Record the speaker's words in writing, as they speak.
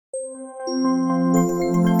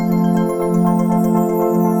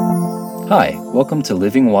Hi, welcome to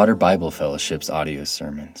Living Water Bible Fellowship's audio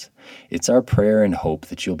sermons. It's our prayer and hope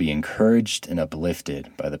that you'll be encouraged and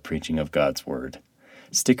uplifted by the preaching of God's Word.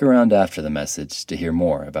 Stick around after the message to hear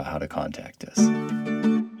more about how to contact us.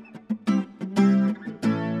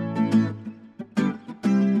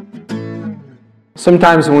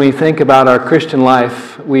 Sometimes when we think about our Christian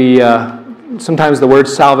life, sometimes the word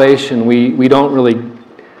salvation, we don't really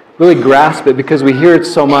grasp it because we hear it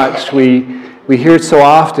so much. We hear it so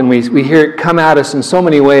often. We hear it come at us in so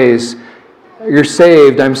many ways. You're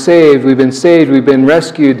saved, I'm saved, we've been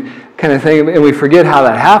rescued, kind of thing, and we forget how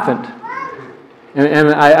that happened.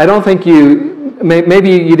 And I don't think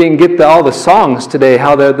maybe you didn't get all the songs today,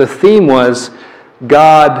 how the theme was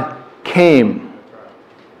God came.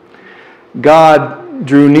 God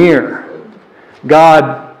drew near.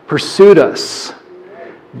 God pursued us.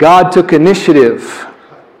 God took initiative.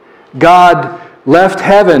 God left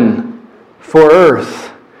heaven for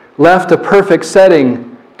earth, left a perfect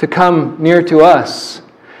setting to come near to us.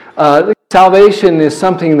 Salvation is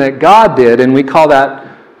something that God did, and we call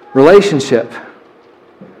that relationship.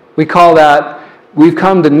 We call that we've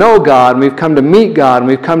come to know God, and we've come to meet God, and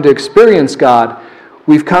we've come to experience God.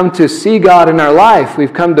 We've come to see God in our life.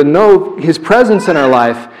 We've come to know His presence in our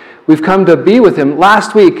life. We've come to be with Him.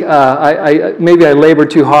 Last week, maybe I labored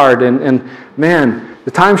too hard, and man,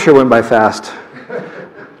 the time sure went by fast.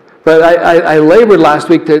 But I labored last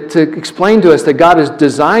week to explain to us that God has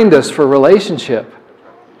designed us for relationship.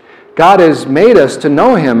 God has made us to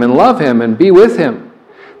know Him and love Him and be with Him.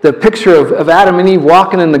 The picture of Adam and Eve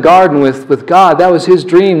walking in the garden with God, that was His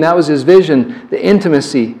dream, that was His vision, the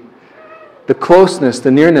intimacy, the closeness, the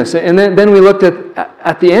nearness. And then we looked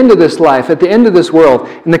at the end of this life, at the end of this world,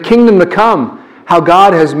 in the kingdom to come, how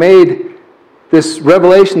God has made this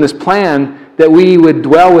revelation, this plan, that we would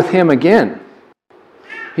dwell with Him again.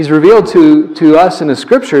 He's revealed to us in the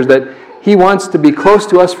Scriptures that He wants to be close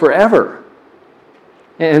to us forever.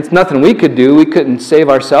 And it's nothing we could do. We couldn't save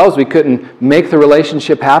ourselves. We couldn't make the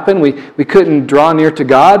relationship happen. We couldn't draw near to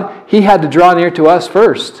God. He had to draw near to us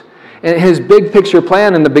first. And His big picture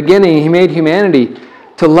plan in the beginning, He made humanity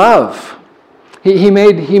to love. He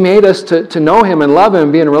made us to know Him and love Him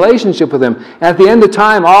and be in a relationship with Him. At the end of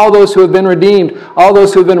time, all those who have been redeemed, all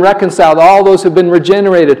those who have been reconciled, all those who have been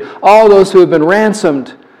regenerated, all those who have been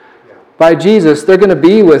ransomed by Jesus, they're going to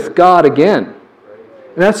be with God again.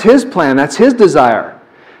 And that's His plan. That's His desire.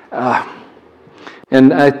 And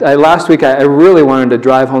last week, I really wanted to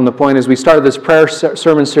drive home the point as we started this prayer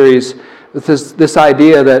sermon series with this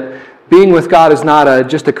idea that being with God is not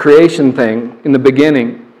just a creation thing in the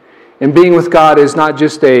beginning. And being with God is not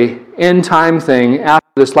just an end time thing after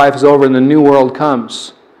this life is over and the new world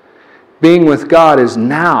comes. Being with God is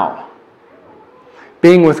now.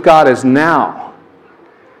 Being with God is now.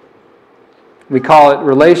 We call it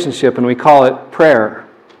relationship and we call it prayer.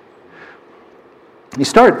 You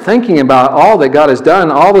start thinking about all that God has done,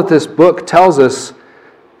 all that this book tells us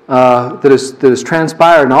that has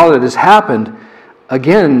transpired and all that has happened.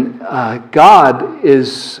 Again, God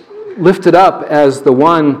is lifted up as the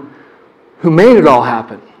one who made it all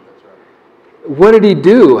happen. What did He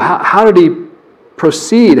do? How did He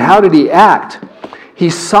proceed? How did He act? He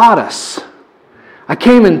sought us. I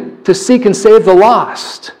came to seek and save the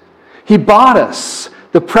lost. He bought us.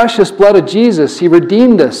 The precious blood of Jesus. He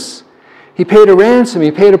redeemed us. He paid a ransom. He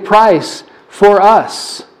paid a price for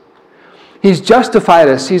us. He's justified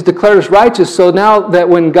us. He's declared us righteous. So now that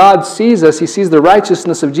when God sees us, He sees the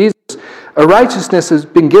righteousness of Jesus. A righteousness has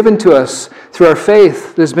been given to us through our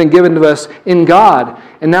faith that has been given to us in God.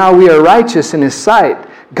 And now we are righteous in His sight.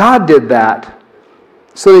 God did that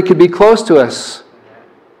so He could be close to us.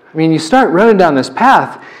 I mean, you start running down this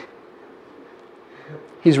path.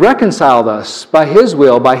 He's reconciled us by His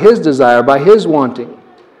will, by His desire, by His wanting.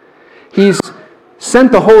 He's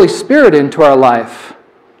sent the Holy Spirit into our life.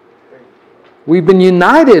 We've been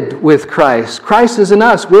united with Christ. Christ is in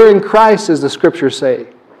us. We're in Christ, as the Scriptures say.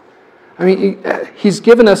 I mean, He's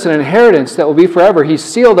given us an inheritance that will be forever. He's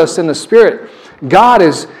sealed us in the Spirit. God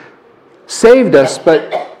has saved us,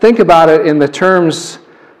 but think about it in the terms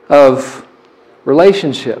of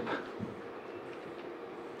relationship.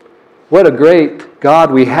 What a great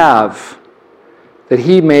God we have, that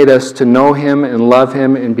He made us to know Him and love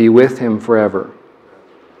Him and be with Him forever.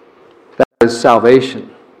 That is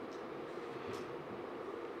salvation.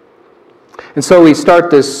 And so we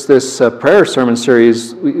start this prayer sermon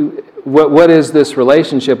series. What is this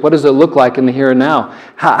relationship? What does it look like in the here and now?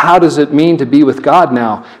 How does it mean to be with God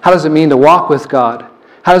now? How does it mean to walk with God?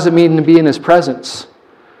 How does it mean to be in His presence?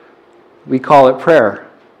 We call it prayer.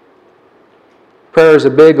 Prayer is a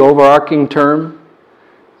big overarching term.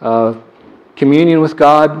 Communion with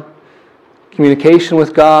God, communication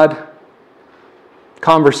with God,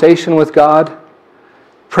 conversation with God.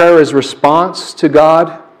 Prayer is response to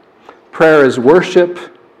God. Prayer is worship.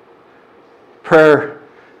 Prayer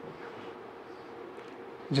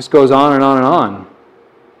just goes on and on and on.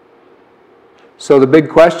 So the big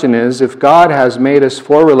question is, if God has made us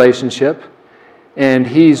for relationship and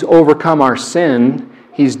He's overcome our sin,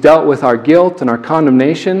 He's dealt with our guilt and our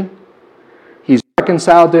condemnation, He's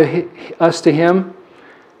reconciled us to Him,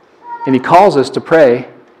 and He calls us to pray,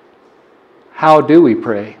 how do we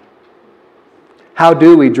pray? How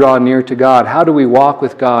do we draw near to God? How do we walk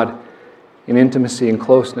with God in intimacy and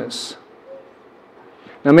closeness?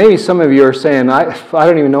 Now maybe some of you are saying, I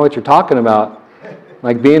don't even know what you're talking about.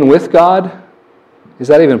 Like being with God? Is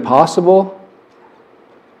that even possible?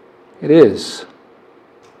 It is.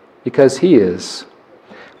 Because He is.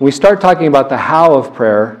 When we start talking about the how of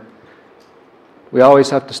prayer, we always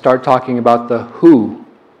have to start talking about the who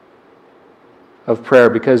of prayer.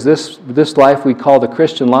 Because this life we call the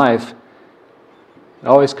Christian life, it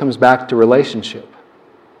always comes back to relationship.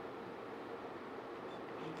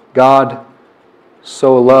 God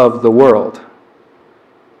so loved the world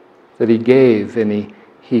that He gave, and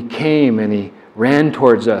He came, and He ran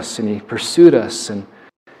towards us, and He pursued us, and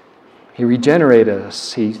He regenerated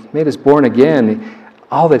us. He made us born again.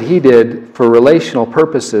 All that He did for relational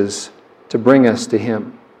purposes to bring us to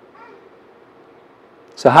Him.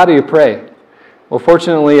 So how do you pray? Well,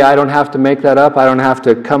 fortunately, I don't have to make that up. I don't have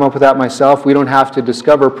to come up with that myself. We don't have to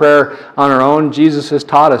discover prayer on our own. Jesus has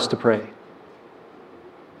taught us to pray.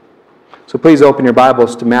 So please open your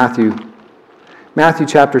Bibles to Matthew. Matthew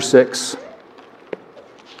chapter 6.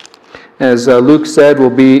 As Luke said, we'll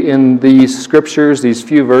be in these scriptures, these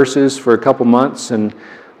few verses, for a couple months, and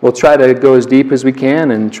we'll try to go as deep as we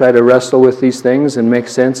can and try to wrestle with these things and make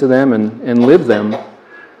sense of them and live them.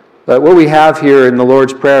 But what we have here in the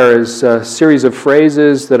Lord's Prayer is a series of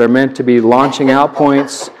phrases that are meant to be launching out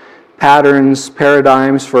points, patterns,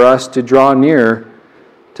 paradigms for us to draw near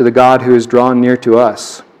to the God who is drawn near to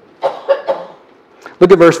us.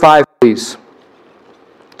 Look at verse 5, please.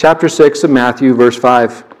 Chapter 6 of Matthew, verse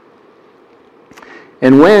 5.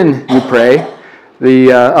 And when you pray,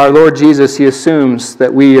 our Lord Jesus, He assumes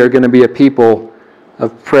that we are going to be a people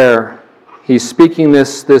of prayer. He's speaking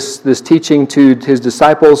this teaching to His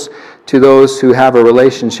disciples, to those who have a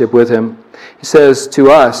relationship with Him. He says to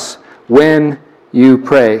us, when you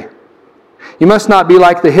pray. You must not be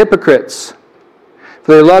like the hypocrites,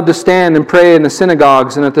 for they love to stand and pray in the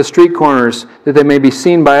synagogues and at the street corners, that they may be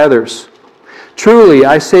seen by others. Truly,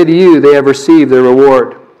 I say to you, they have received their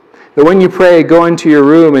reward. But when you pray, go into your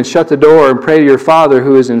room and shut the door and pray to your Father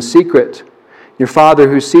who is in secret. Your Father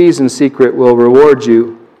who sees in secret will reward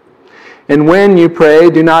you. And when you pray,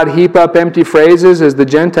 do not heap up empty phrases as the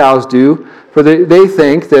Gentiles do, for they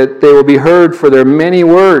think that they will be heard for their many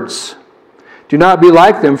words. Do not be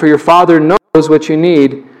like them, for your Father knows what you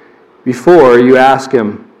need before you ask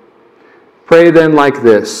Him. Pray then like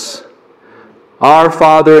this. Our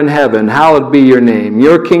Father in heaven, hallowed be your name.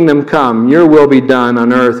 Your kingdom come, your will be done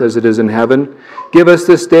on earth as it is in heaven. Give us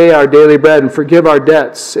this day our daily bread, and forgive our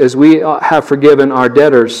debts as we have forgiven our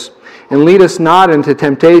debtors. And lead us not into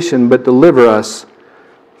temptation, but deliver us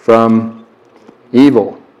from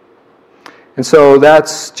evil. And so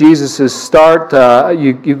that's Jesus' start.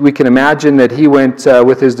 We can imagine that He went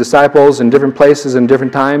with His disciples in different places and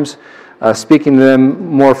different times, speaking to them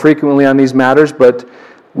more frequently on these matters, but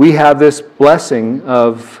we have this blessing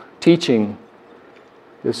of teaching,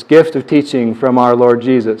 this gift of teaching from our Lord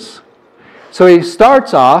Jesus. So He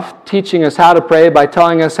starts off teaching us how to pray by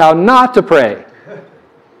telling us how not to pray.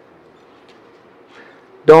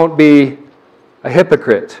 Don't be a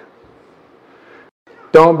hypocrite.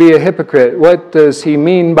 Don't be a hypocrite. What does He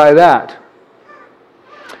mean by that?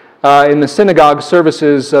 In the synagogue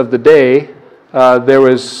services of the day, there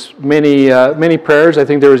was many prayers. I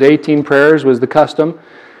think there was 18 prayers was the custom.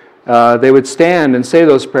 They would stand and say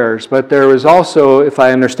those prayers. But there was also, if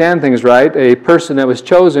I understand things right, a person that was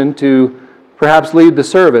chosen to perhaps lead the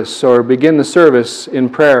service or begin the service in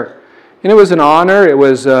prayer. And it was an honor. It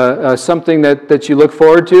was something that you look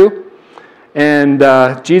forward to. And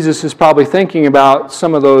Jesus is probably thinking about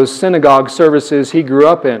some of those synagogue services He grew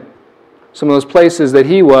up in. Some of those places that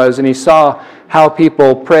He was, and He saw how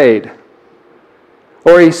people prayed.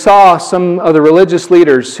 Or He saw some of the religious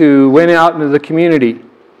leaders who went out into the community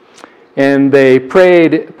and they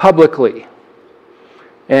prayed publicly.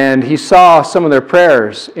 And He saw some of their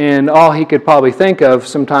prayers, and all He could probably think of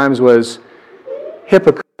sometimes was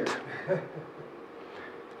hypocrite.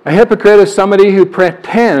 A hypocrite is somebody who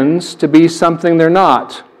pretends to be something they're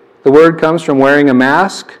not. The word comes from wearing a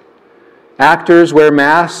mask. Actors wear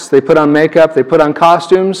masks, they put on makeup, they put on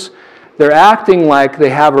costumes. They're acting like they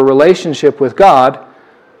have a relationship with God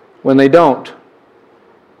when they don't.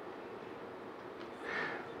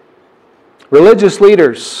 Religious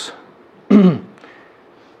leaders and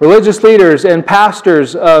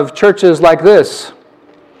pastors of churches like this,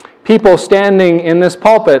 people standing in this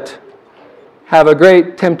pulpit, have a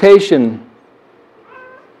great temptation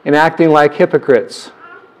in acting like hypocrites.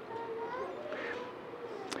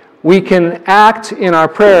 We can act in our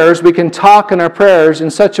prayers, we can talk in our prayers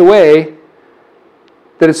in such a way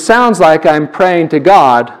that it sounds like I'm praying to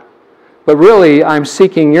God, but really I'm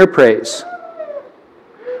seeking your praise.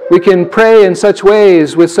 We can pray in such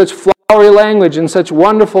ways, with such flowery language and such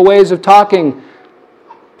wonderful ways of talking,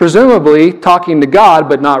 presumably talking to God,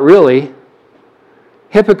 but not really.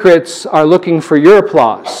 Hypocrites are looking for your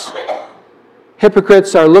applause.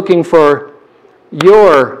 Hypocrites are looking for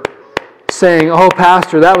your saying, "Oh,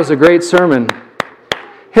 Pastor, that was a great sermon."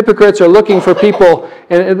 Hypocrites are looking for people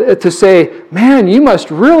to say, "Man, you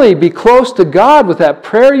must really be close to God with that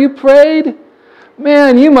prayer you prayed.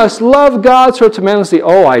 Man, you must love God so tremendously."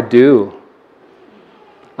 "Oh, I do.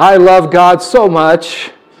 I love God so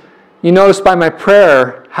much. You notice by my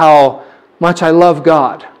prayer how much I love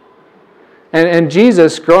God." And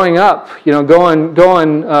Jesus, growing up, going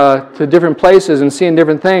to different places and seeing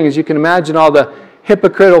different things, you can imagine all the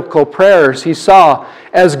hypocritical prayers he saw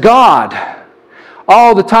as God.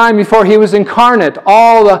 All the time before he was incarnate,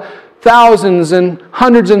 all the thousands and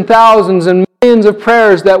hundreds and thousands and millions of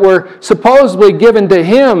prayers that were supposedly given to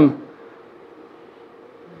him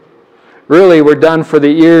really were done for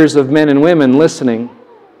the ears of men and women listening.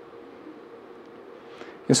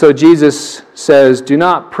 And so Jesus says, do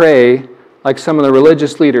not pray like some of the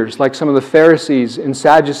religious leaders, like some of the Pharisees and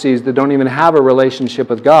Sadducees that don't even have a relationship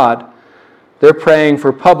with God. They're praying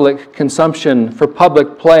for public consumption, for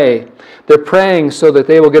public play. They're praying so that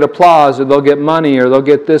they will get applause, or they'll get money, or they'll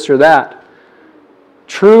get this or that.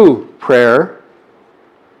 True prayer,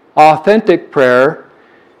 authentic prayer,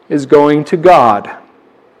 is going to God.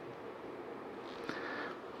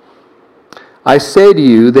 I say to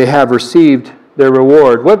you, they have received their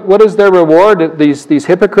reward. What is their reward? These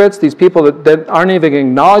hypocrites, these people that aren't even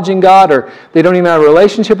acknowledging God, or they don't even have a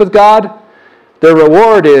relationship with God, their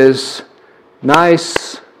reward is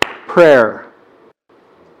nice prayer.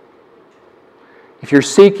 If you're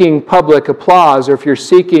seeking public applause, or if you're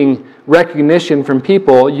seeking recognition from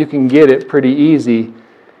people, you can get it pretty easy.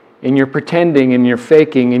 And you're pretending, and you're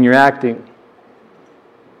faking, and you're acting.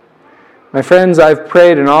 My friends, I've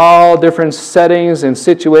prayed in all different settings and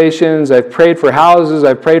situations. I've prayed for houses.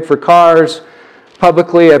 I've prayed for cars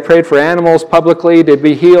publicly. I've prayed for animals publicly to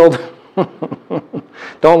be healed.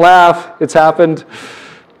 Don't laugh. It's happened.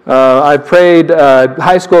 I've prayed at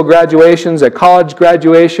high school graduations, at college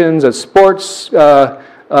graduations, at sports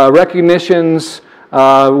recognitions,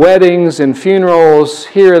 weddings and funerals,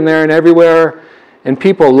 here and there and everywhere. And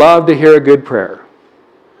people love to hear a good prayer.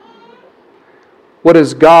 What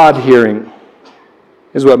is God hearing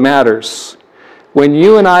is what matters. When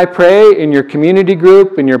you and I pray in your community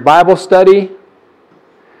group, in your Bible study,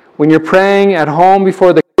 when you're praying at home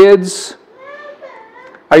before the kids,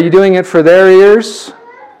 are you doing it for their ears?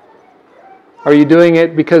 Are you doing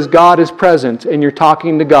it because God is present and you're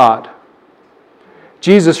talking to God?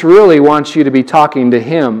 Jesus really wants you to be talking to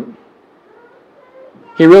Him.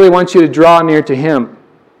 He really wants you to draw near to Him.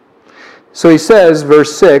 So he says,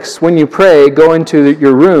 verse 6, when you pray, go into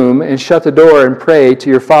your room and shut the door and pray to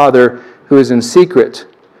your Father who is in secret.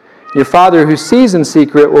 Your Father who sees in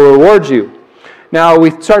secret will reward you. Now,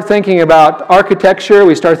 we start thinking about architecture,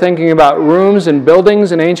 we start thinking about rooms and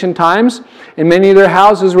buildings in ancient times, and many of their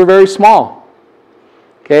houses were very small.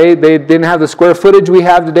 Okay, they didn't have the square footage we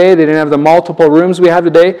have today, they didn't have the multiple rooms we have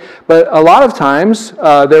today, but a lot of times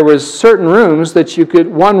there was certain rooms that you could,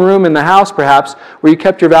 one room in the house perhaps, where you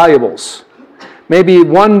kept your valuables. Maybe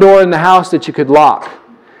one door in the house that you could lock.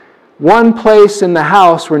 One place in the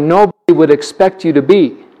house where nobody would expect you to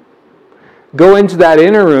be. Go into that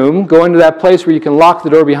inner room, go into that place where you can lock the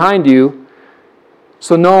door behind you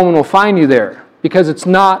so no one will find you there. Because it's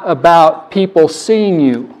not about people seeing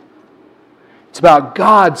you. It's about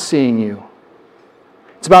God seeing you.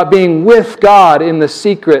 It's about being with God in the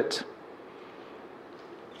secret.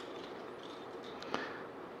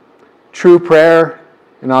 True prayer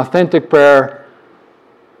and authentic prayer,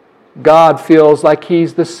 God feels like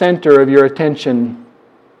He's the center of your attention.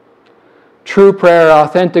 True prayer,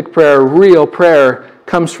 authentic prayer, real prayer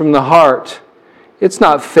comes from the heart. It's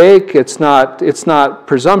not fake, it's not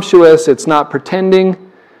presumptuous, it's not pretending.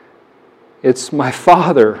 It's my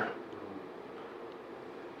Father.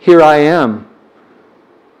 Here I am.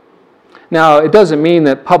 Now, it doesn't mean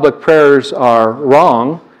that public prayers are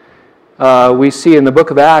wrong. We see in the book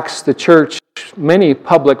of Acts, the church, many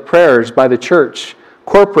public prayers by the church,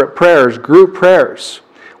 corporate prayers, group prayers.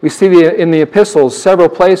 We see in the epistles several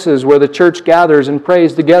places where the church gathers and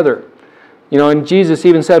prays together. And Jesus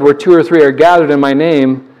even said, where 2 or 3 are gathered in my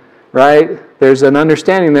name, right? There's an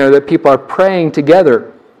understanding there that people are praying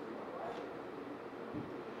together.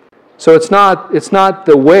 So it's not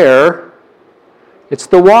the where, it's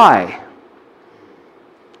the why.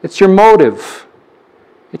 It's your motive.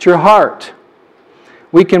 It's your heart.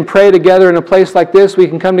 We can pray together in a place like this. We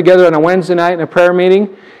can come together on a Wednesday night in a prayer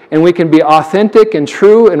meeting, and we can be authentic and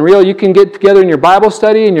true and real. You can get together in your Bible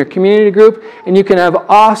study, in your community group, and you can have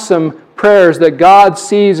awesome prayers that God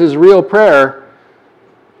sees as real prayer.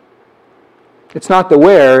 It's not the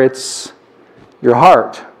where, it's your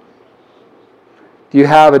heart. Do you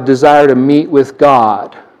have a desire to meet with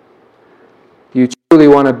God? Do you truly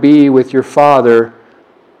want to be with your Father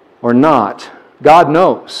or not? God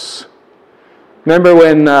knows. Remember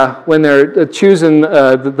when they're choosing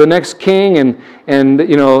the next king and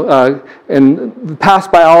passed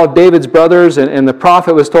by all of David's brothers, and the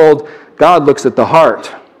prophet was told, God looks at the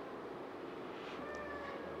heart.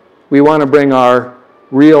 We want to bring our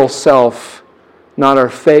real self, not our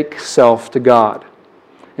fake self, to God.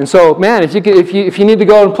 And so, man, if you need to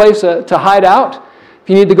go to a place to hide out, if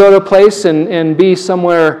you need to go to a place and be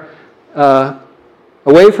somewhere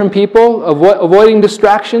away from people, avoiding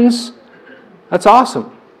distractions, that's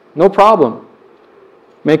awesome. No problem.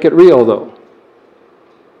 Make it real, though.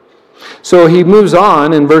 So he moves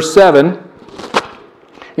on in verse 7. And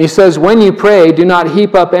he says, when you pray, do not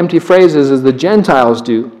heap up empty phrases as the Gentiles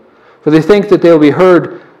do, for they think that they will be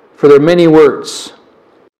heard for their many words.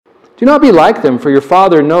 Do not be like them, for your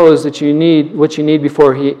Father knows that you need what you need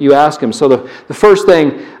before you ask Him. So the first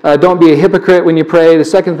thing, don't be a hypocrite when you pray. The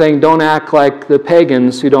second thing, don't act like the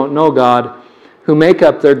pagans who don't know God, who make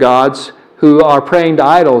up their gods, who are praying to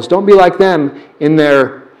idols. Don't be like them in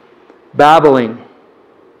their babbling.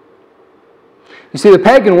 You see, the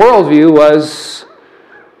pagan worldview was,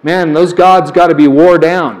 man, those gods got to be wore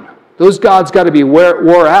down. Those gods got to be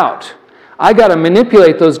wore out. I got to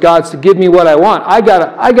manipulate those gods to give me what I want. I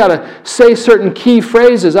got to say certain key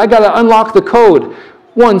phrases. I got to unlock the code.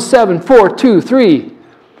 1, 7, 4, 2, 3.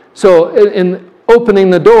 So in opening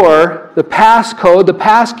the door, the passcode, the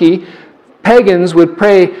passkey, pagans would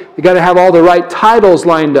pray, you got to have all the right titles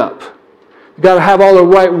lined up. You got to have all the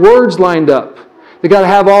right words lined up. They got to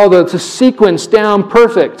have all the sequence down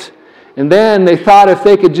perfect. And then they thought if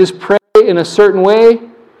they could just pray in a certain way,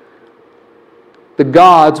 the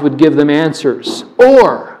gods would give them answers.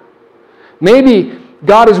 Or maybe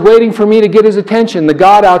God is waiting for me to get His attention, the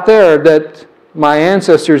God out there that my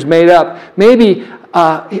ancestors made up. Maybe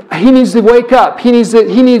He needs to wake up. He needs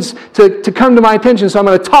to come to my attention, so I'm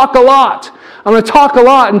going to talk a lot. I'm going to talk a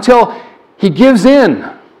lot until He gives in.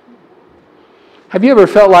 Have you ever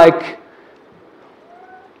felt like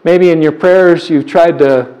maybe in your prayers you've tried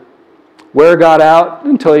to wear God out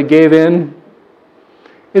until He gave in?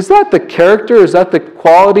 Is that the character? Is that the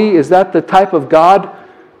quality? Is that the type of God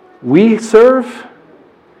we serve?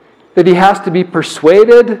 That He has to be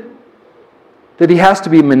persuaded? That He has to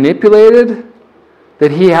be manipulated?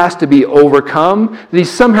 That He has to be overcome? That He's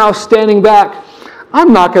somehow standing back?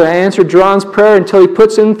 I'm not going to answer John's prayer until he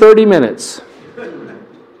puts in 30 minutes.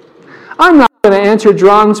 I'm not going to answer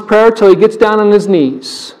John's prayer until he gets down on his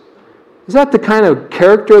knees. Is that the kind of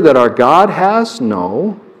character that our God has?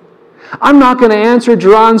 No. I'm not going to answer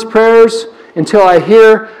John's prayers until I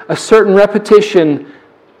hear a certain repetition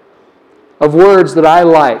of words that I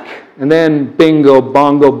like. And then bingo,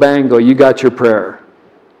 bongo, bango, you got your prayer.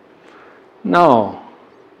 No.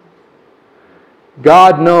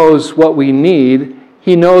 God knows what we need.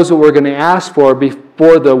 He knows what we're going to ask for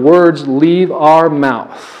before the words leave our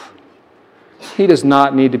mouth. He does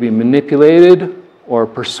not need to be manipulated or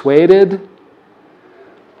persuaded.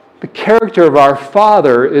 The character of our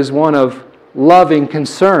Father is one of loving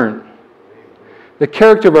concern. The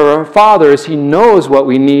character of our Father is He knows what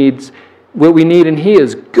we need, and He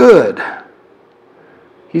is good.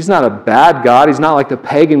 He's not a bad God. He's not like the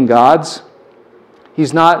pagan gods.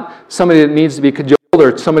 He's not somebody that needs to be cajoled,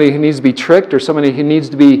 or somebody who needs to be tricked, or somebody who needs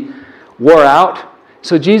to be wore out.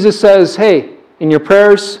 So Jesus says, hey, in your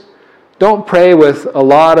prayers, don't pray with a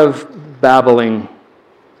lot of babbling.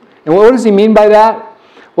 And what does He mean by that?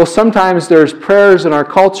 Well, sometimes there's prayers in our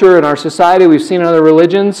culture, in our society, we've seen in other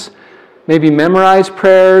religions, maybe memorized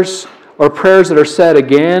prayers, or prayers that are said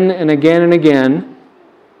again and again and again,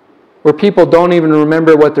 where people don't even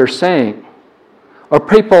remember what they're saying. Or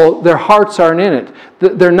people, their hearts aren't in it.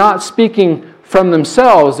 They're not speaking from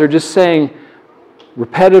themselves. They're just saying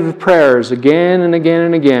repetitive prayers again and again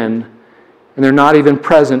and again, and they're not even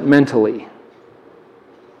present mentally.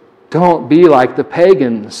 Don't be like the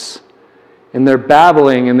pagans in their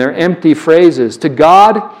babbling and their empty phrases. To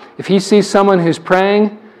God, if He sees someone who's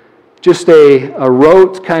praying just a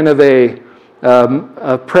rote kind of a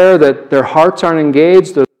prayer that their hearts aren't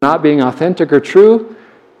engaged, they're not being authentic or true,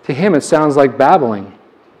 to Him it sounds like babbling.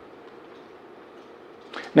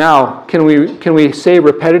 Now, can we say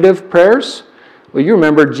repetitive prayers? Well, you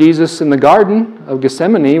remember Jesus in the Garden of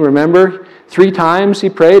Gethsemane. Remember, 3 times He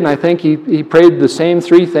prayed, and I think he prayed the same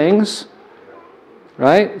 3 things.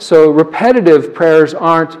 Right? So repetitive prayers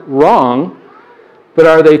aren't wrong, but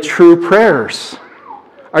are they true prayers?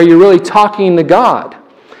 Are you really talking to God?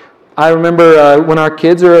 I remember when our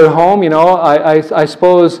kids are at home, I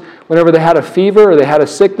suppose whenever they had a fever or they had a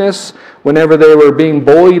sickness, whenever they were being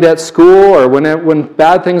bullied at school or when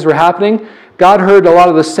bad things were happening, God heard a lot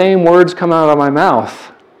of the same words come out of my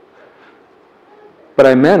mouth. But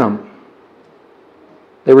I meant them.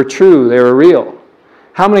 They were true. They were real.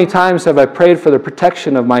 How many times have I prayed for the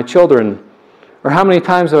protection of my children? Or how many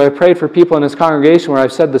times have I prayed for people in this congregation where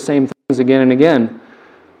I've said the same things again and again?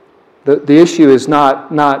 The issue is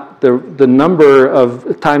not the number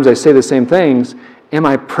of times I say the same things. Am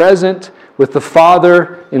I present with the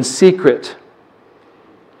Father in secret?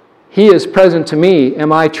 He is present to me.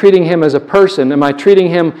 Am I treating Him as a person? Am I treating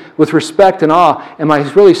Him with respect and awe? Am I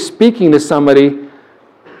really speaking to somebody?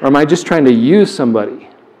 Or am I just trying to use somebody?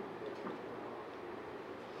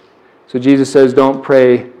 So Jesus says, don't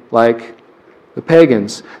pray like the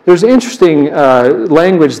pagans. There's interesting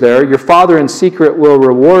language there. Your Father in secret will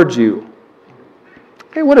reward you.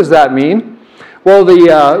 Okay, what does that mean? Well,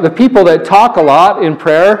 the people that talk a lot in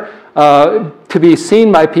prayer, to be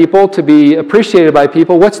seen by people, to be appreciated by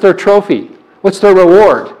people, what's their trophy? What's their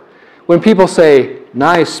reward? When people say,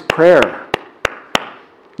 nice prayer,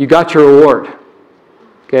 you got your reward.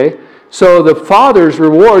 Okay? So the Father's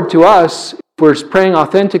reward to us, if we're praying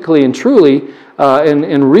authentically and truly,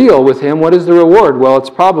 and real with Him, what is the reward? Well, it's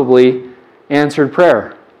probably answered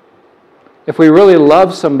prayer. If we really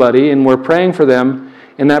love somebody and we're praying for them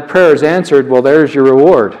and that prayer is answered, well, there's your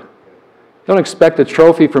reward. Don't expect a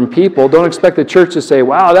trophy from people. Don't expect the church to say,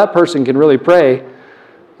 wow, that person can really pray.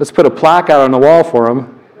 Let's put a plaque out on the wall for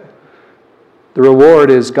them. The reward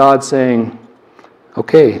is God saying,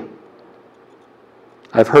 okay,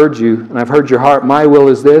 I've heard you and I've heard your heart. My will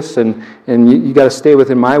is this, and you got to stay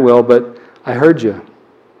within my will, but I heard you.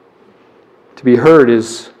 To be heard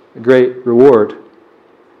is a great reward.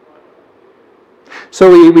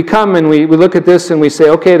 So we come and we look at this and we say,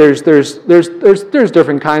 okay, there's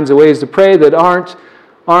different kinds of ways to pray that aren't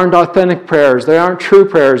authentic prayers. They aren't true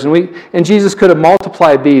prayers. And Jesus could have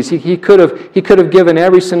multiplied these. He could have given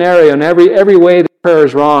every scenario and every way that prayer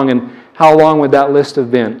is wrong, and how long would that list have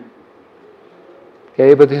been?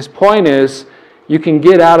 Okay, but his point is, you can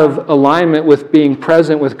get out of alignment with being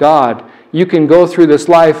present with God. You can go through this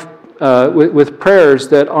life with prayers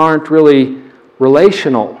that aren't really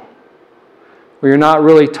relational, where you're not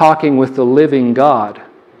really talking with the living God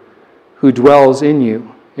who dwells in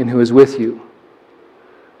you and who is with you.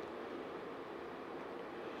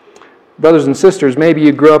 Brothers and sisters, maybe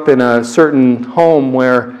you grew up in a certain home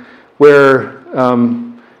where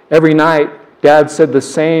every night Dad said the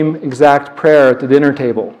same exact prayer at the dinner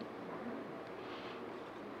table.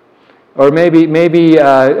 Or maybe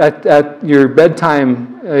at your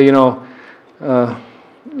bedtime, it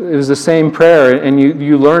was the same prayer, and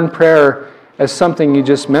you learn prayer as something you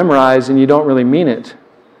just memorize and you don't really mean it.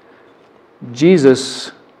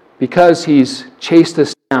 Jesus, because He's chased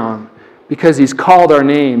us down, because He's called our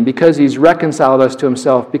name, because He's reconciled us to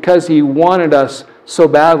Himself, because He wanted us so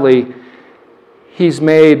badly, He's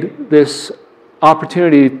made this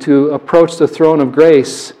opportunity to approach the throne of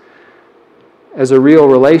grace as a real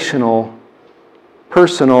relational,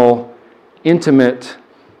 personal, intimate,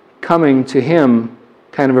 coming to Him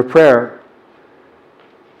kind of a prayer.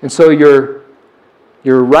 And so your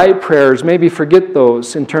right prayers, maybe forget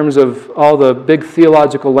those in terms of all the big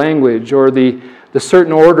theological language or the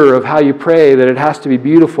certain order of how you pray, that it has to be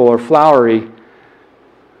beautiful or flowery.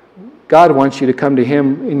 God wants you to come to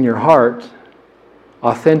Him in your heart,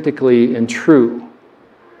 authentically and true.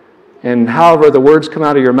 And however the words come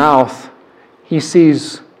out of your mouth, He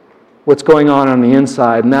sees what's going on the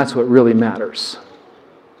inside, and that's what really matters.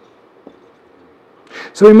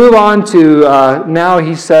 So we move on to, now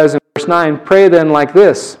he says in verse 9, pray then like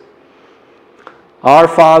this: Our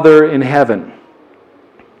Father in heaven.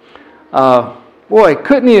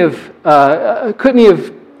 Couldn't he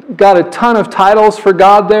have got a ton of titles for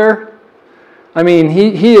God there. I mean,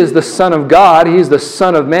 He is the Son of God. He's the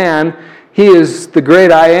Son of Man. He is the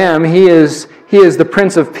great I am. He is the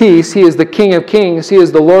Prince of Peace. He is the King of Kings. He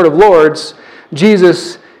is the Lord of Lords.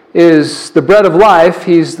 Jesus is the bread of life.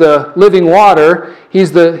 He's the living water. He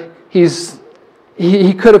could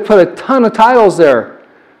have put a ton of titles there.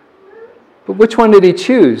 But which one did He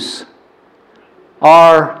choose?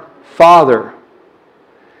 Our Father.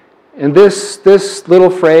 And this little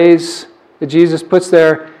phrase that Jesus puts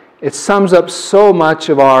there, it sums up so much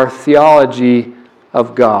of our theology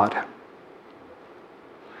of God.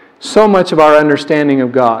 So much of our understanding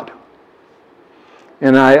of God.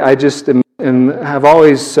 And I just have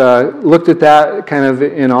always looked at that kind of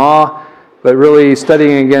in awe, but really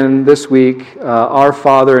studying again this week, our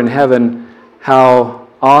Father in heaven, how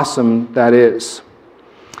awesome that is.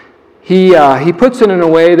 He puts it in a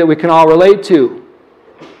way that we can all relate to.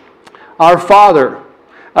 Our Father,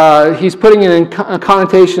 He's putting it in a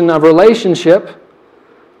connotation of relationship.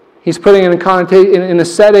 He's putting it in a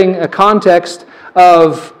setting, a context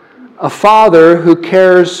of a father who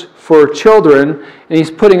cares for children, and He's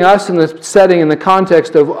putting us in the setting, in the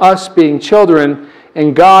context of us being children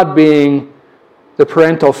and God being the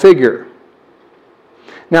parental figure.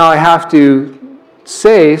 Now I have to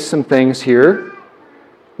say some things here.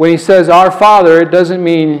 When He says our Father, it doesn't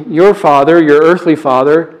mean your father, your earthly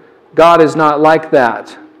father. God is not like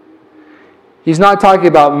that. He's not talking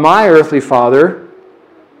about my earthly father.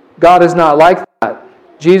 God is not like that.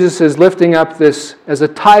 Jesus is lifting up this as a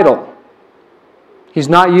title. He's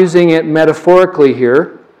not using it metaphorically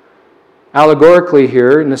here, allegorically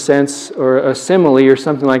here, in a sense, or a simile or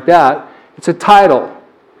something like that. It's a title.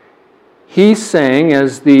 He's saying,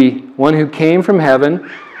 as the one who came from heaven,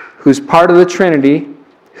 who's part of the Trinity,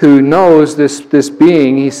 who knows this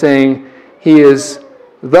being, He's saying He is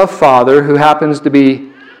the Father who happens to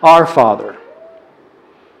be our Father.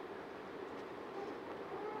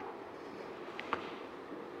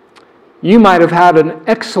 You might have had an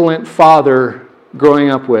excellent father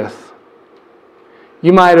growing up with.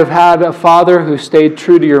 You might have had a father who stayed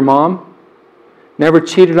true to your mom, never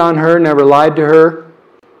cheated on her, never lied to her.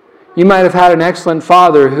 You might have had an excellent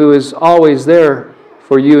father who is always there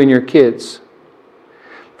for you and your kids,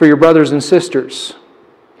 for your brothers and sisters.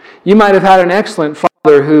 You might have had an excellent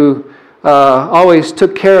father who always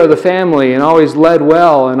took care of the family and always led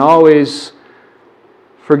well and always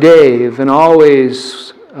forgave and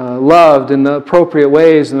always loved in the appropriate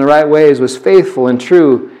ways and the right ways, was faithful and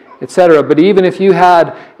true, etc. But even if you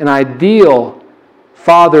had an ideal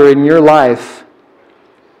father in your life,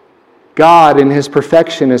 God in His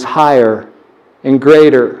perfection is higher and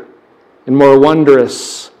greater and more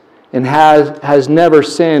wondrous and has never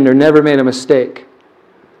sinned or never made a mistake.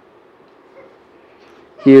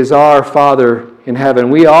 He is our Father in heaven.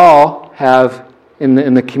 We all have,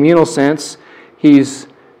 in the communal sense, He's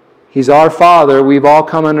our Father. We've all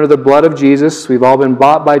come under the blood of Jesus. We've all been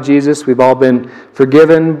bought by Jesus. We've all been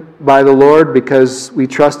forgiven by the Lord because we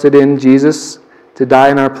trusted in Jesus to die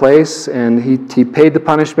in our place, and He paid the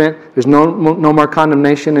punishment. There's no more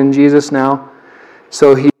condemnation in Jesus now.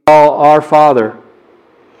 So He's all our Father.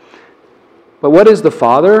 But what is the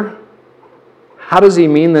Father? How does He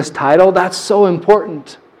mean this title? That's so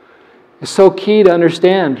important. It's so key to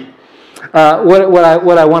understand. What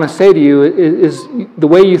I want to say to you is the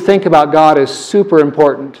way you think about God is super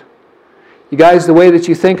important. You guys, the way that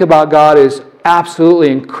you think about God is absolutely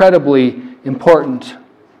incredibly important.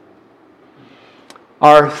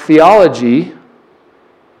 Our theology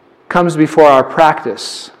comes before our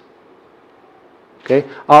practice. Okay?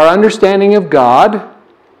 Our understanding of God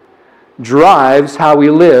drives how we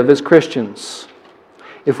live as Christians.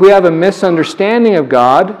 If we have a misunderstanding of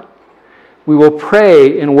God, we will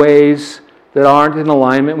pray in ways that aren't in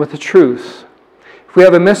alignment with the truth. If we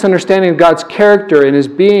have a misunderstanding of God's character and His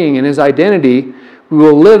being and His identity, we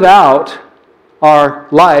will live out our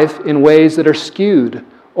life in ways that are skewed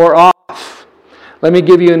or off. Let me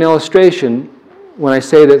give you an illustration when I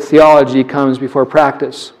say that theology comes before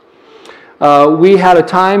practice. We had a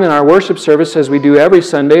time in our worship service, as we do every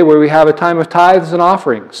Sunday, where we have a time of tithes and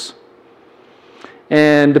offerings.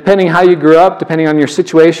 And depending how you grew up, depending on your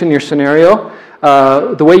situation, your scenario,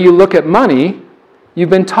 the way you look at money, you've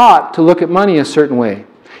been taught to look at money a certain way.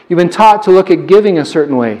 You've been taught to look at giving a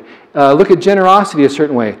certain way, look at generosity a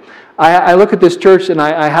certain way. I look at this church and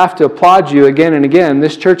I have to applaud you again and again.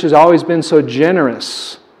 This church has always been so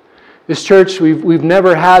generous. This church, we've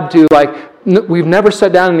never had to, we've never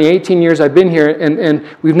sat down in the 18 years I've been here and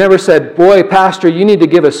we've never said, boy, Pastor, you need to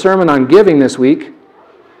give a sermon on giving this week.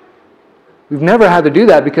 We've never had to do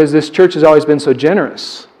that because this church has always been so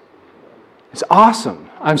generous. It's awesome.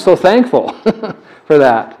 I'm so thankful for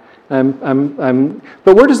that.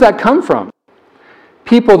 But where does that come from?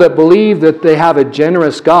 People that believe that they have a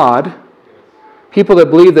generous God, people that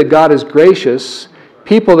believe that God is gracious,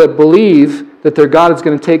 people that believe that their God is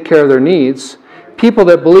going to take care of their needs, people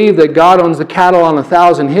that believe that God owns the cattle on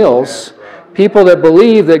 1,000 hills, people that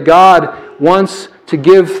believe that God wants to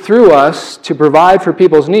give through us to provide for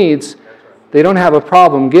people's needs, they don't have a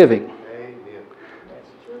problem giving.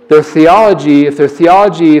 Their theology, if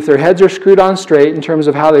their heads are screwed on straight in terms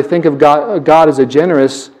of how they think of God as a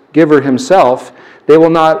generous giver himself, they will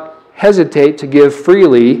not hesitate to give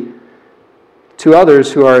freely to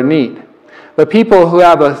others who are in need. But people who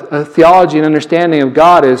have a theology and understanding of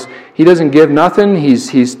God is, he doesn't give nothing,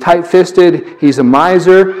 he's tight-fisted, he's a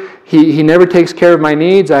miser, he never takes care of my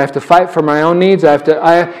needs, I have to fight for my own needs,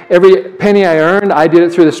 every penny I earned, I did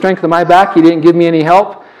it through the strength of my back, he didn't give me any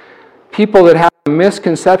help. People that have a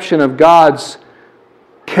misconception of God's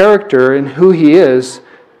character and who he is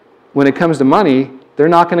when it comes to money, they're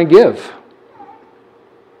not going to give.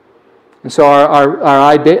 And so our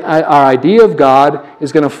idea of God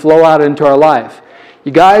is going to flow out into our life.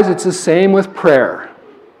 You guys, it's the same with prayer.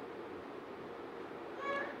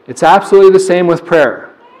 It's absolutely the same with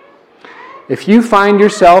prayer. If you find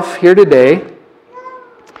yourself here today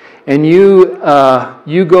and you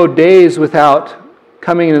go days without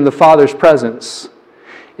coming into the Father's presence,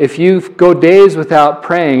 if you go days without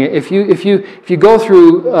praying, if you go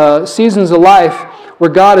through seasons of life where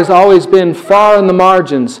God has always been far in the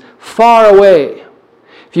margins, far away,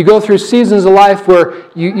 if you go through seasons of life where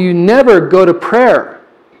you never go to prayer,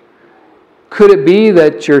 could it be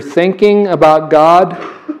that your thinking about God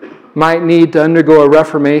might need to undergo a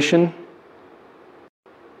reformation?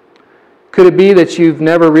 Could it be that you've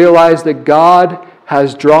never realized that God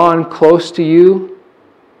has drawn close to you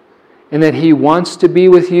and that he wants to be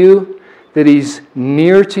with you, that he's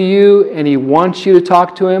near to you and he wants you to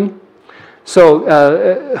talk to him? So,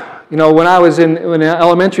 when I was in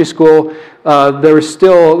elementary school, there was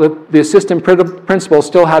still, the assistant principal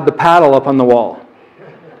still had the paddle up on the wall.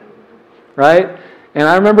 Right? And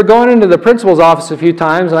I remember going into the principal's office a few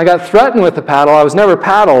times and I got threatened with the paddle. I was never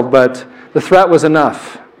paddled, but the threat was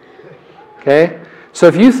enough. Okay? So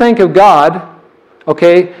if you think of God,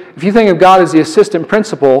 if you think of God as the assistant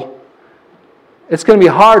principal, it's going to be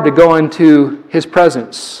hard to go into his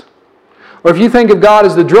presence. Or if you think of God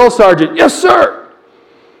as the drill sergeant, yes, sir,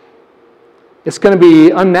 it's going to be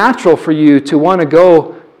unnatural for you to want to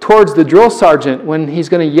go towards the drill sergeant when he's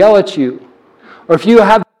going to yell at you. Or if you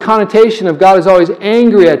have the connotation of God is always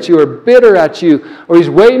angry at you or bitter at you, or he's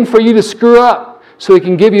waiting for you to screw up so he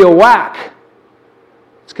can give you a whack,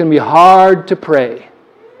 it's going to be hard to pray.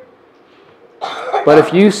 But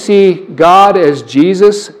if you see God as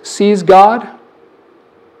Jesus sees God,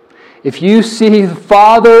 if you see the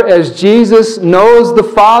Father as Jesus knows the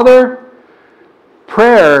Father,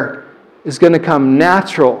 prayer is going to come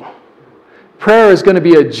natural. Prayer is going to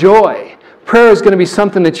be a joy. Prayer is going to be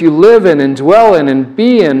something that you live in and dwell in and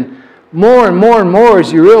be in more and more and more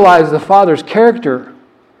as you realize the Father's character.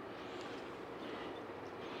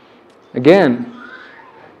 Again,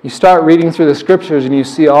 you start reading through the Scriptures and you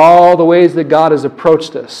see all the ways that God has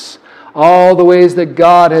approached us, all the ways that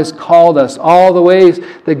God has called us, all the ways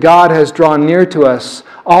that God has drawn near to us,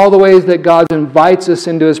 all the ways that God invites us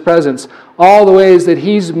into his presence, all the ways that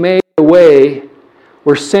he's made a way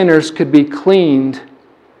where sinners could be cleaned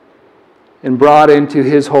and brought into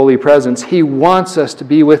his holy presence. He wants us to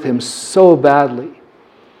be with him so badly.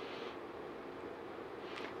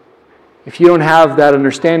 If you don't have that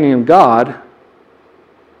understanding of God,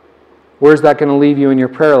 where's that going to leave you in your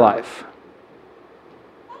prayer life?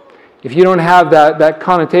 If you don't have that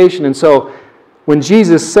connotation, and so when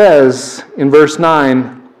Jesus says in verse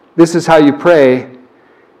 9, this is how you pray,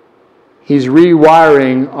 he's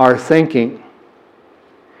rewiring our thinking.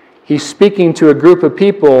 He's speaking to a group of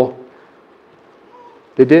people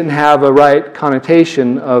that didn't have a right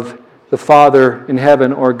connotation of the Father in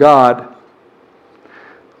heaven or God.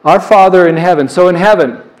 Our Father in heaven. So in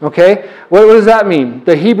heaven, okay? What does that mean?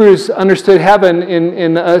 The Hebrews understood heaven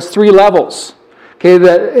in 3 levels. Okay,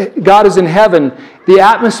 that God is in heaven. The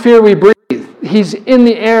atmosphere we breathe, he's in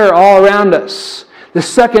the air all around us. The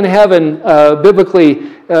second heaven,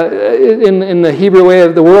 biblically, in the Hebrew way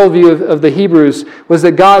of the worldview of the Hebrews, was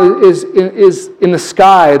that God is in the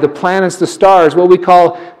sky, the planets, the stars, what we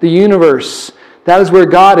call the universe. That is where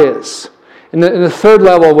God is. In the third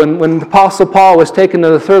level, when the Apostle Paul was taken to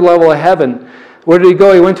the third level of heaven, Where did he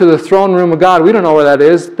go? He went to the throne room of God. We don't know where that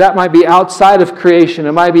is. That might be outside of creation.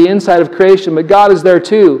 It might be inside of creation, but God is there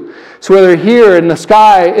too. So whether here in the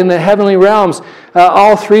sky, in the heavenly realms,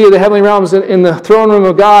 all three of the heavenly realms in the throne room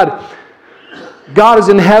of God, God is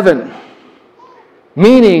in heaven.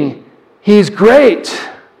 Meaning, He's great.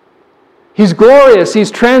 He's glorious. He's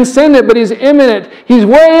transcendent, but He's immanent. He's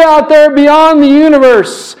way out there beyond the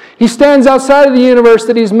universe. He stands outside of the universe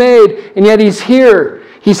that He's made, and yet He's here.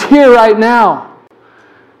 He's here right now.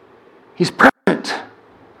 He's present.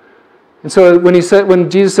 And so when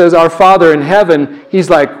Jesus says, "Our Father in heaven,"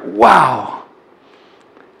 He's like, wow,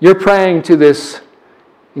 you're praying to this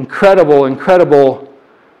incredible, incredible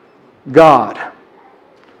God.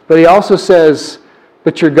 But He also says,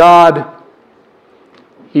 but your God,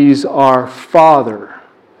 He's our Father.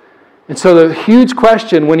 And so the huge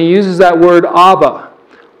question when He uses that word Abba,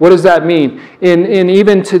 what does that mean? In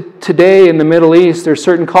even today in the Middle East, there's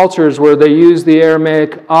certain cultures where they use the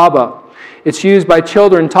Aramaic Abba. It's used by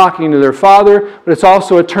children talking to their father, but it's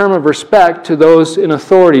also a term of respect to those in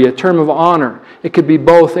authority, a term of honor. It could be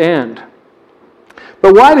both and.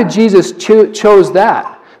 But why did Jesus chose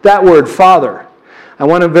that word, Father? I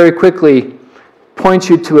want to very quickly point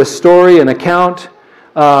you to a story, an account,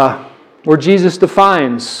 where Jesus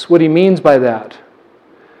defines what He means by that.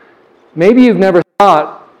 Maybe you've never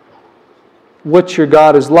thought what your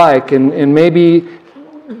God is like, and maybe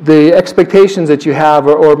the expectations that you have,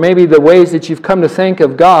 or maybe the ways that you've come to think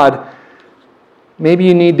of God, maybe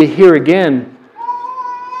you need to hear again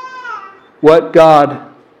who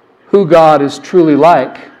God is truly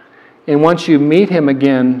like. And once you meet Him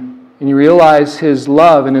again and you realize His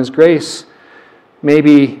love and His grace,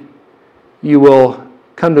 maybe you will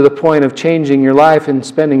come to the point of changing your life and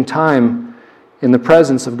spending time in the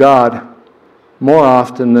presence of God more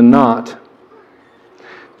often than not.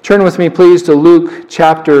 Turn with me, please, to Luke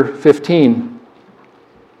chapter 15.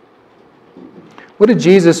 What did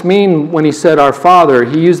Jesus mean when He said our Father?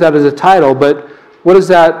 He used that as a title, but what does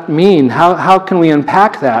that mean? How can we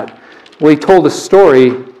unpack that? Well, He told a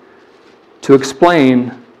story to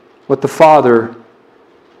explain what the Father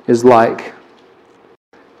is like.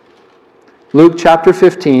 Luke chapter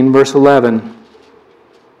 15, verse 11.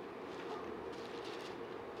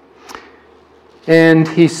 And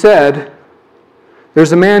He said,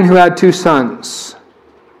 "There's a man who had 2 sons.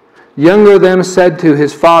 The younger of them said to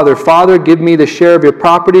his father, 'Father, give me the share of your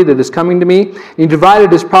property that is coming to me.' And he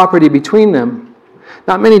divided his property between them.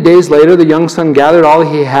 Not many days later, the young son gathered all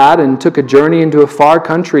he had and took a journey into a far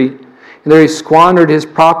country. And there he squandered his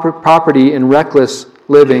property in reckless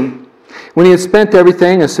living. When he had spent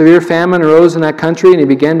everything, a severe famine arose in that country, and he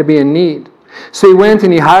began to be in need. So he went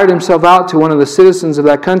and he hired himself out to one of the citizens of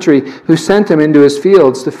that country, who sent him into his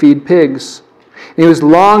fields to feed pigs. And he was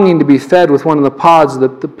longing to be fed with one of the pods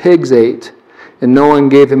that the pigs ate, and no one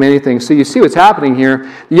gave him anything." So you see what's happening here.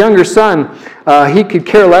 The younger son, he could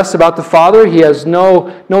care less about the father. He has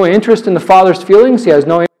no interest in the father's feelings. He has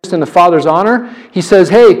no interest in the father's honor. He says,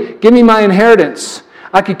 "Hey, give me my inheritance.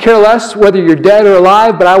 I could care less whether you're dead or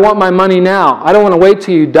alive, but I want my money now. I don't want to wait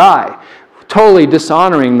till you die." Totally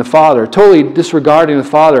dishonoring the father, totally disregarding the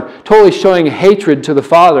father, totally showing hatred to the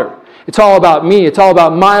father. It's all about me. It's all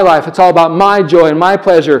about my life. It's all about my joy and my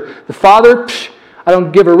pleasure. The father, I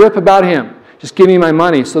don't give a rip about him. Just give me my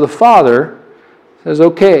money. So the father says,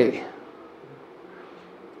 "Okay."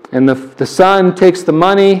 And the son takes the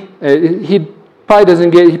money. He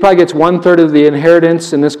probably gets 1/3 of the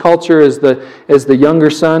inheritance in this culture as the younger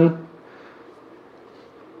son.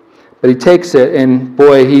 But he takes it, and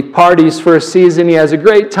boy, he parties for a season. He has a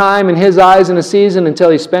great time in his eyes in a season until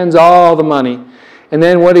he spends all the money. And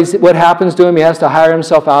then what happens to him? He has to hire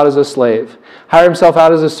himself out as a slave, hire himself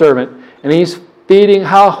out as a servant. And he's feeding.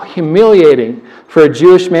 How humiliating for a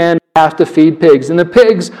Jewish man to have to feed pigs. And the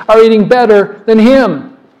pigs are eating better than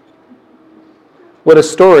him. What a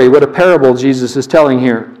story, what a parable Jesus is telling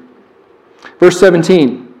here. Verse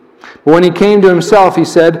 17. "But when he came to himself, he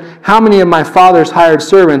said, 'How many of my father's hired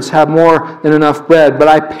servants have more than enough bread, but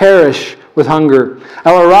I perish with hunger?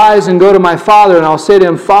 I will arise and go to my father, and I'll say to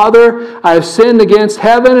him, Father, I have sinned against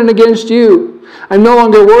heaven and against you. I'm no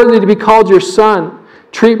longer worthy to be called your son.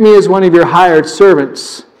 Treat me as one of your hired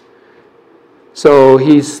servants.'" So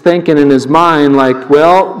he's thinking in his mind like,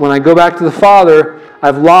 well, when I go back to the father,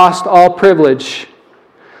 I've lost all privilege.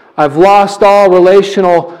 I've lost all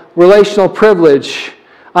relational privilege.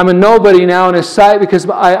 I'm a nobody now in his sight because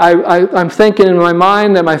I'm thinking in my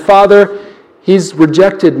mind that my father, he's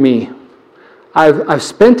rejected me. I've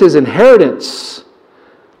spent his inheritance.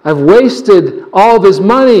 I've wasted all of his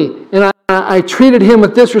money, and I treated him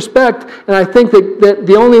with disrespect, and I think that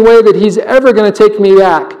the only way that he's ever going to take me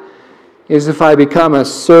back is if I become a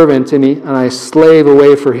servant and I slave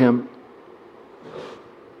away for him.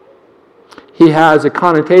 He has a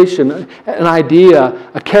connotation, an idea,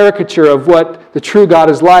 a caricature of what the true God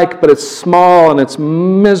is like, but it's small and it's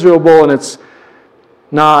miserable and it's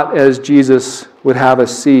not as Jesus would have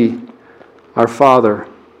us see our Father.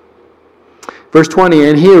 Verse 20,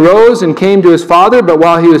 and he arose and came to his father, but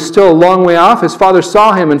while he was still a long way off, his father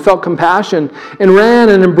saw him and felt compassion and ran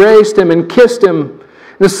and embraced him and kissed him.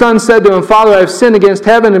 The son said to him, Father, I have sinned against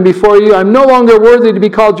heaven and before you. I am no longer worthy to be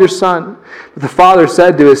called your son. But the father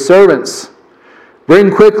said to his servants,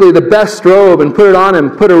 bring quickly the best robe and put it on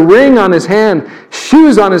him. Put a ring on his hand,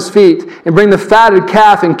 shoes on his feet, and bring the fatted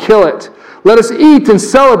calf and kill it. Let us eat and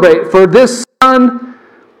celebrate, for this son,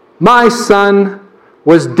 my son,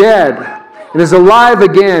 was dead and is alive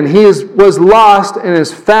again. He was lost and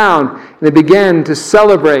is found. And they began to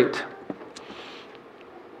celebrate.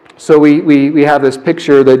 So we have this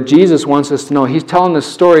picture that Jesus wants us to know. He's telling this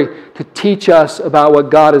story to teach us about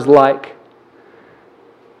what God is like.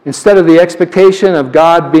 Instead of the expectation of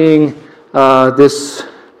God being this,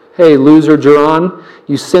 hey, loser Geron,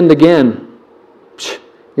 you sinned again.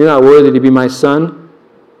 You're not worthy to be my son.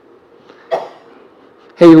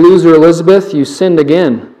 Hey, loser Elizabeth, you sinned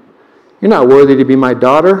again. You're not worthy to be my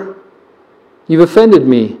daughter. You've offended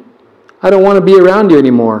me. I don't want to be around you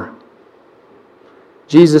anymore.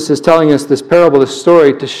 Jesus is telling us this parable, this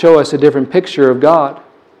story, to show us a different picture of God.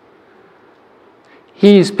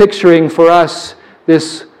 He's picturing for us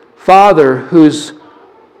this Father who's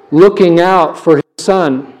looking out for his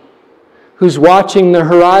Son, who's watching the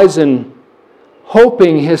horizon,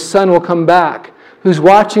 hoping his Son will come back, who's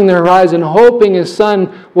watching the horizon, hoping his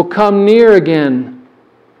Son will come near again.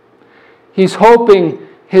 He's hoping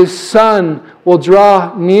his Son will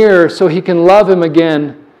draw near so he can love him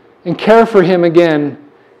again and care for him again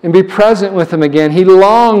and be present with him again. He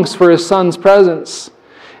longs for his Son's presence.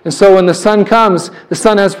 And so when the Son comes, the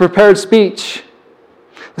Son has prepared speech.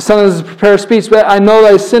 The Son has prepared speech. But I know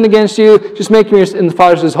that I sinned against you. Just make me. And the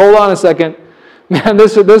Father says, hold on a second. Man,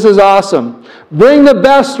 this is awesome. Bring the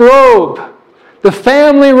best robe. The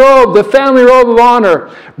family robe of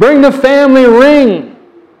honor. Bring the family ring.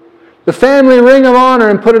 The family ring of honor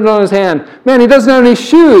and put it on his hand. Man, he doesn't have any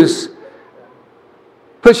shoes.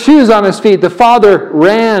 Put shoes on his feet. The Father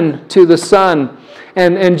ran to the Son.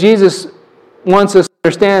 And Jesus wants us to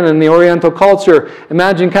understand in the Oriental culture,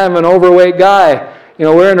 imagine kind of an overweight guy,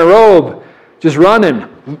 wearing a robe, just running.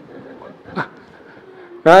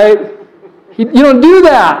 Right? You don't do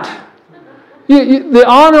that. The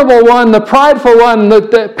honorable one, the prideful one,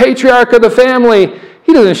 the patriarch of the family,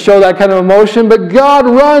 he doesn't show that kind of emotion, but God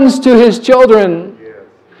runs to his children.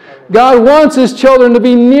 God wants his children to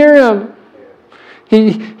be near him.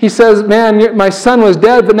 He says, man, my son was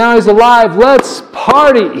dead, but now he's alive. Let's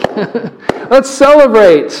party. Let's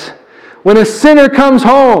celebrate. When a sinner comes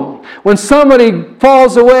home, when somebody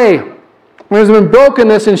falls away, when there's been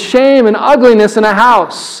brokenness and shame and ugliness in a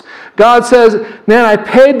house, God says, man, I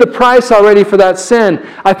paid the price already for that sin.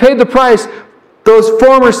 I paid the price. Those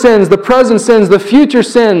former sins, the present sins, the future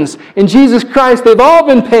sins, in Jesus Christ, they've all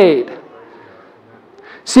been paid.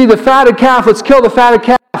 See, the fatted calf, let's kill the fatted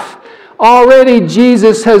calf. Already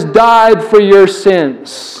Jesus has died for your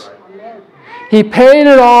sins. He paid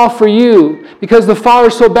it all for you because the Father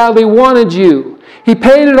so badly wanted you. He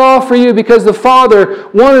paid it all for you because the Father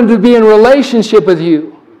wanted to be in relationship with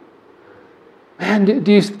you. Man,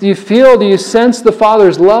 do you sense the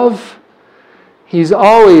Father's love? He's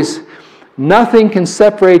always, nothing can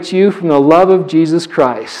separate you from the love of Jesus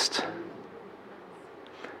Christ.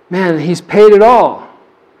 Man, He's paid it all.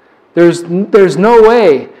 There's no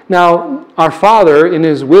way. Now, our Father, in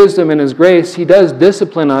His wisdom and His grace, He does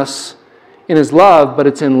discipline us in His love, but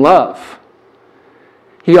it's in love.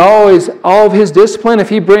 All of His discipline, if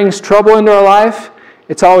He brings trouble into our life,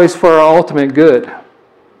 it's always for our ultimate good.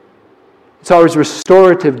 It's always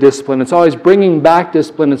restorative discipline. It's always bringing back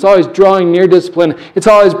discipline. It's always drawing near discipline. It's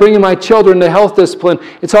always bringing my children to health discipline.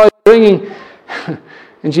 It's always bringing...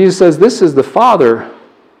 And Jesus says, this is the Father.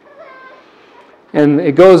 And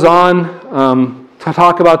it goes on to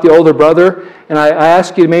talk about the older brother. And I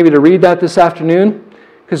ask you maybe to read that this afternoon,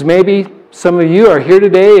 because maybe some of you are here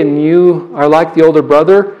today and you are like the older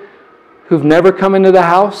brother who've never come into the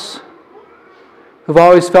house, who've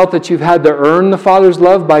always felt that you've had to earn the Father's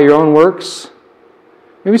love by your own works.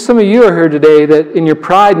 Maybe some of you are here today that in your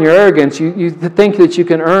pride and your arrogance, you think that you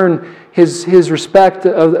can earn His respect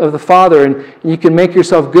of the Father, and you can make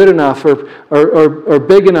yourself good enough or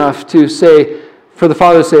big enough to say, for the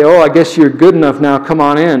Father to say, oh, I guess you're good enough now, come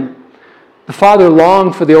on in. The Father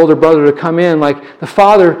longed for the older brother to come in. Like the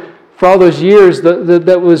Father For all those years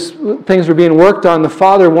things were being worked on, the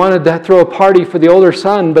father wanted to throw a party for the older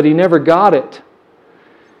son, but he never got it.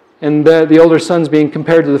 And the older son's being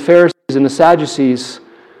compared to the Pharisees and the Sadducees,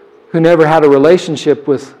 who never had a relationship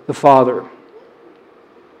with the Father.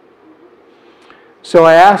 So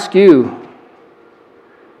I ask you,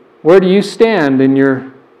 where do you stand in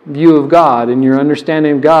your view of God, in your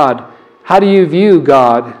understanding of God? How do you view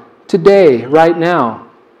God today, right now?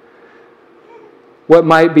 What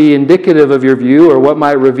might be indicative of your view or what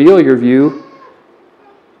might reveal your view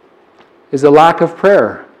is a lack of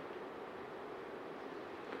prayer.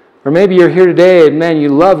 Or maybe you're here today and, man, you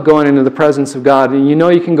love going into the presence of God and you know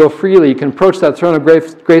you can go freely. You can approach that throne of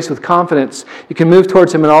grace with confidence. You can move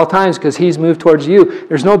towards Him at all times because He's moved towards you.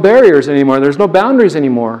 There's no barriers anymore. There's no boundaries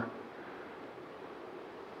anymore.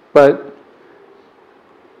 But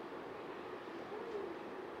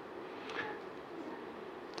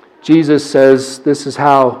Jesus says this is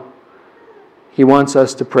how He wants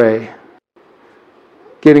us to pray.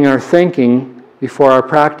 Getting our thinking before our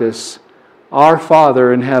practice. Our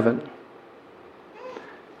Father in heaven.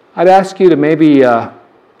 I'd ask you to maybe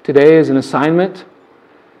today as an assignment,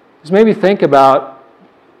 is maybe think about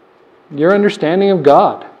your understanding of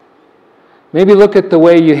God. Maybe look at the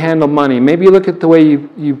way you handle money. Maybe look at the way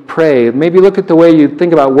you pray. Maybe look at the way you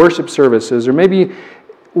think about worship services. Or maybe,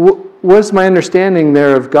 what's my understanding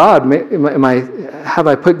there of God? Have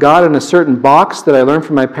I put God in a certain box that I learned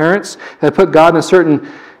from my parents? Have I put God in a certain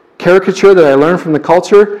caricature that I learned from the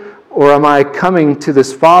culture? Or am I coming to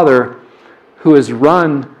this Father who has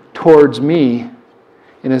run towards me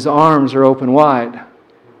and His arms are open wide?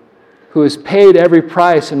 Who has paid every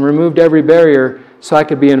price and removed every barrier so I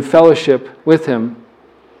could be in fellowship with Him?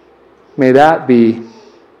 May that be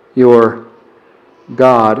your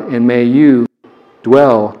God, and may you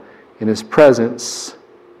dwell in His presence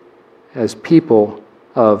as people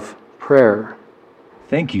of prayer.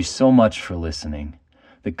 Thank you so much for listening.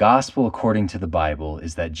 The gospel according to the Bible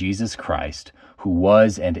is that Jesus Christ, who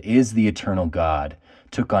was and is the eternal God,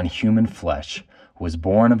 took on human flesh, was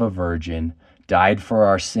born of a virgin, died for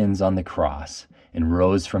our sins on the cross, and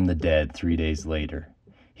rose from the dead 3 days later.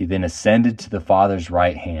 He then ascended to the Father's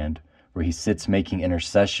right hand, where He sits making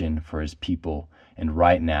intercession for His people, and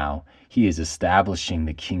right now He is establishing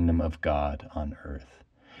the kingdom of God on earth.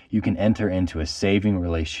 You can enter into a saving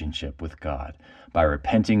relationship with God by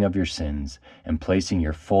repenting of your sins and placing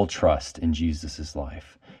your full trust in Jesus'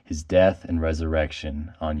 life, His death and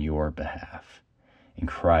resurrection on your behalf. In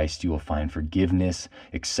Christ, you will find forgiveness,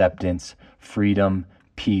 acceptance, freedom,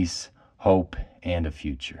 peace, hope, and a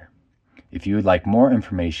future. If you would like more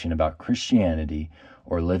information about Christianity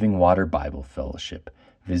or Living Water Bible Fellowship,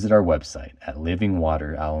 visit our website at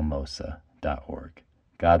livingwateralamosa.org.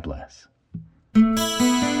 God bless.